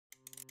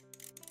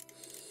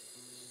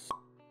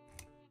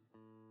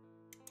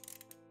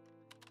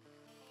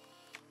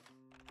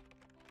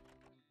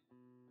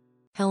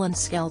Helen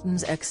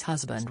Skelton's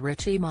ex-husband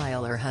Richie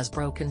Myler has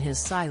broken his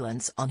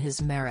silence on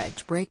his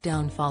marriage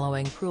breakdown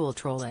following cruel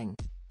trolling.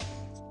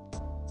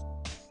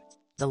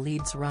 The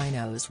Leeds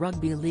Rhinos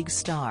rugby league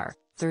star,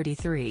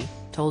 33,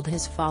 told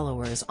his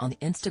followers on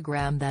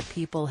Instagram that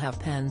people have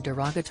penned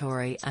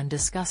derogatory and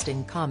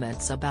disgusting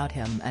comments about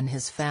him and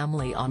his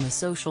family on the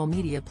social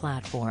media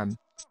platform.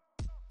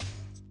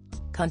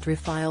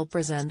 Countryfile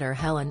presenter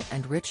Helen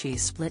and Richie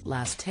split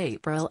last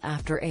April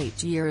after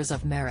 8 years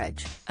of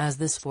marriage, as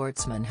the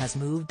sportsman has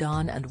moved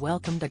on and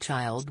welcomed a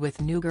child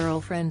with new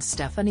girlfriend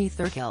Stephanie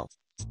Thurkill.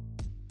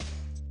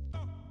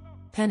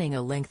 Penning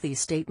a lengthy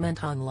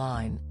statement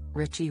online,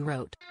 Richie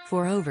wrote,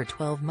 "For over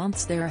 12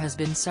 months there has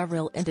been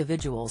several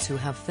individuals who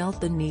have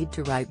felt the need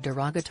to write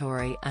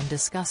derogatory and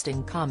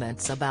disgusting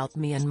comments about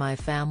me and my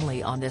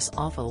family on this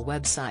awful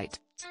website.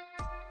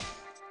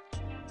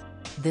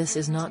 This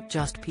is not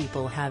just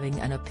people having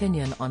an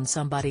opinion on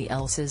somebody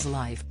else's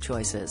life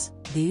choices.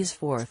 These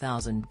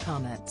 4,000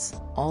 comments,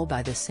 all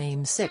by the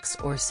same 6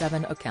 or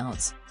 7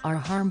 accounts, are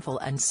harmful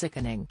and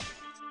sickening.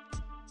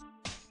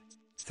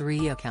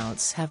 3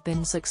 accounts have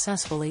been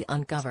successfully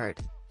uncovered,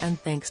 and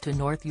thanks to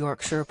North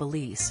Yorkshire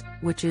Police,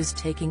 which is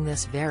taking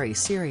this very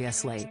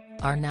seriously,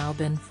 are now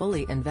been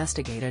fully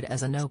investigated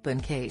as an open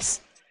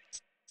case."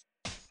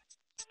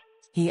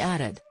 He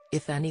added,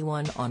 "If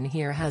anyone on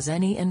here has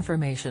any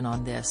information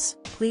on this,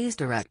 please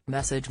direct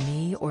message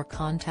me or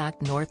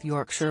contact North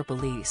Yorkshire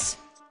Police.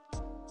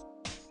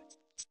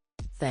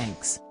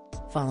 Thanks."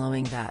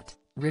 Following that,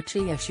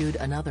 Richie issued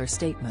another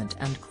statement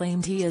and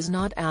claimed he is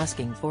not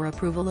asking for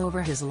approval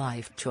over his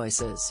life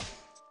choices.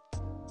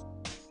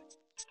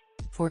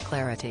 "For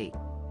clarity.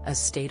 As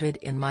stated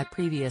in my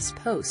previous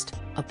post,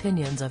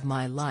 opinions of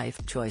my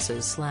life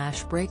choices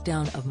 /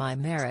 breakdown of my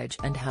marriage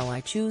and how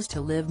I choose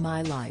to live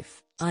my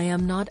life, I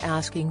am not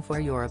asking for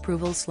your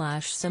approval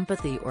 /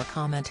 sympathy or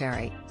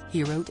commentary,"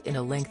 he wrote in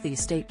a lengthy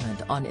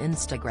statement on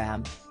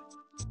Instagram.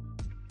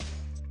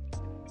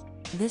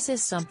 "This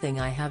is something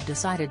I have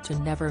decided to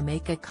never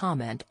make a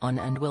comment on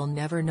and will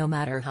never, no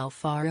matter how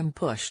far I'm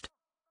pushed."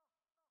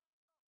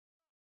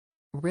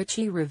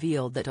 Richie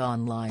revealed that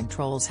online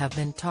trolls have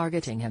been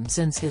targeting him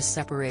since his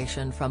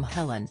separation from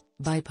Helen,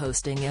 by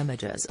posting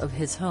images of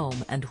his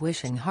home and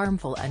wishing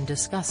harmful and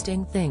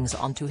disgusting things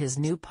onto his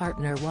new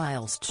partner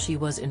whilst she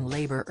was in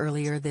labor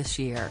earlier this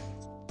year.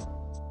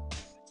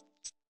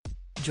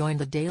 Join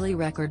the Daily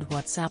Record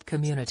WhatsApp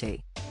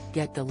community.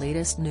 Get the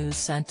latest news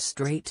sent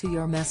straight to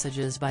your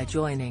messages by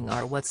joining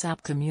our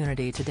WhatsApp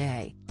community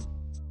today.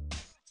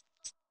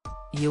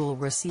 You'll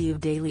receive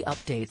daily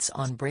updates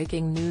on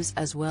breaking news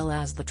as well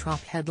as the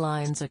top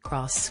headlines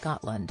across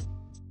Scotland.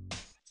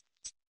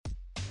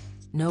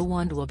 No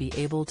one will be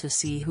able to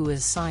see who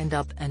is signed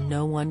up and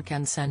no one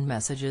can send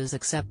messages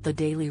except the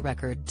Daily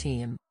Record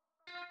team.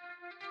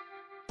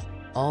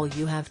 All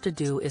you have to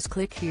do is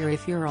click here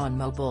if you're on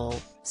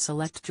mobile,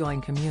 select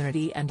Join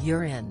Community and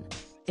you're in.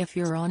 If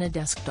you're on a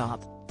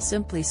desktop,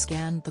 simply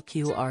scan the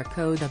QR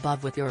code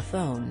above with your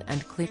phone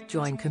and click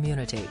Join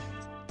Community.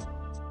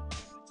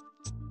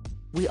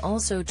 We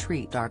also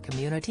treat our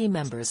community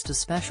members to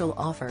special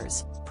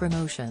offers,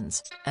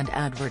 promotions, and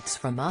adverts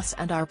from us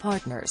and our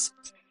partners.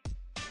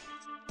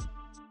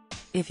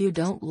 If you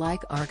don't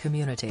like our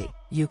community,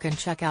 you can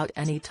check out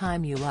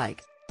anytime you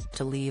like.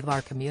 To leave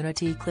our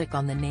community, click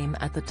on the name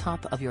at the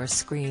top of your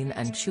screen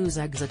and choose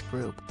Exit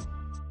Group.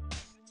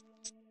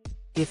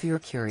 If you're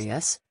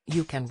curious,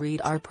 you can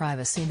read our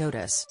privacy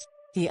notice.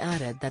 He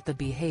added that the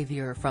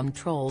behavior from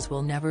trolls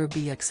will never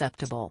be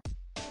acceptable.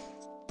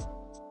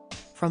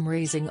 From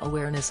raising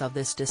awareness of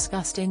this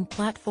disgusting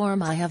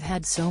platform, I have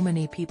had so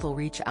many people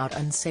reach out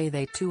and say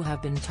they too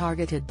have been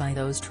targeted by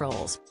those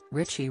trolls,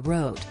 Richie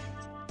wrote.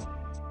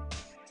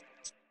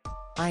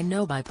 I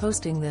know by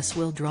posting this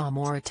will draw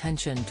more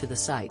attention to the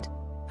site.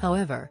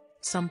 However,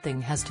 something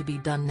has to be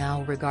done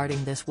now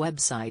regarding this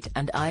website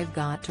and I've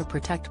got to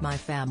protect my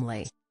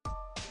family.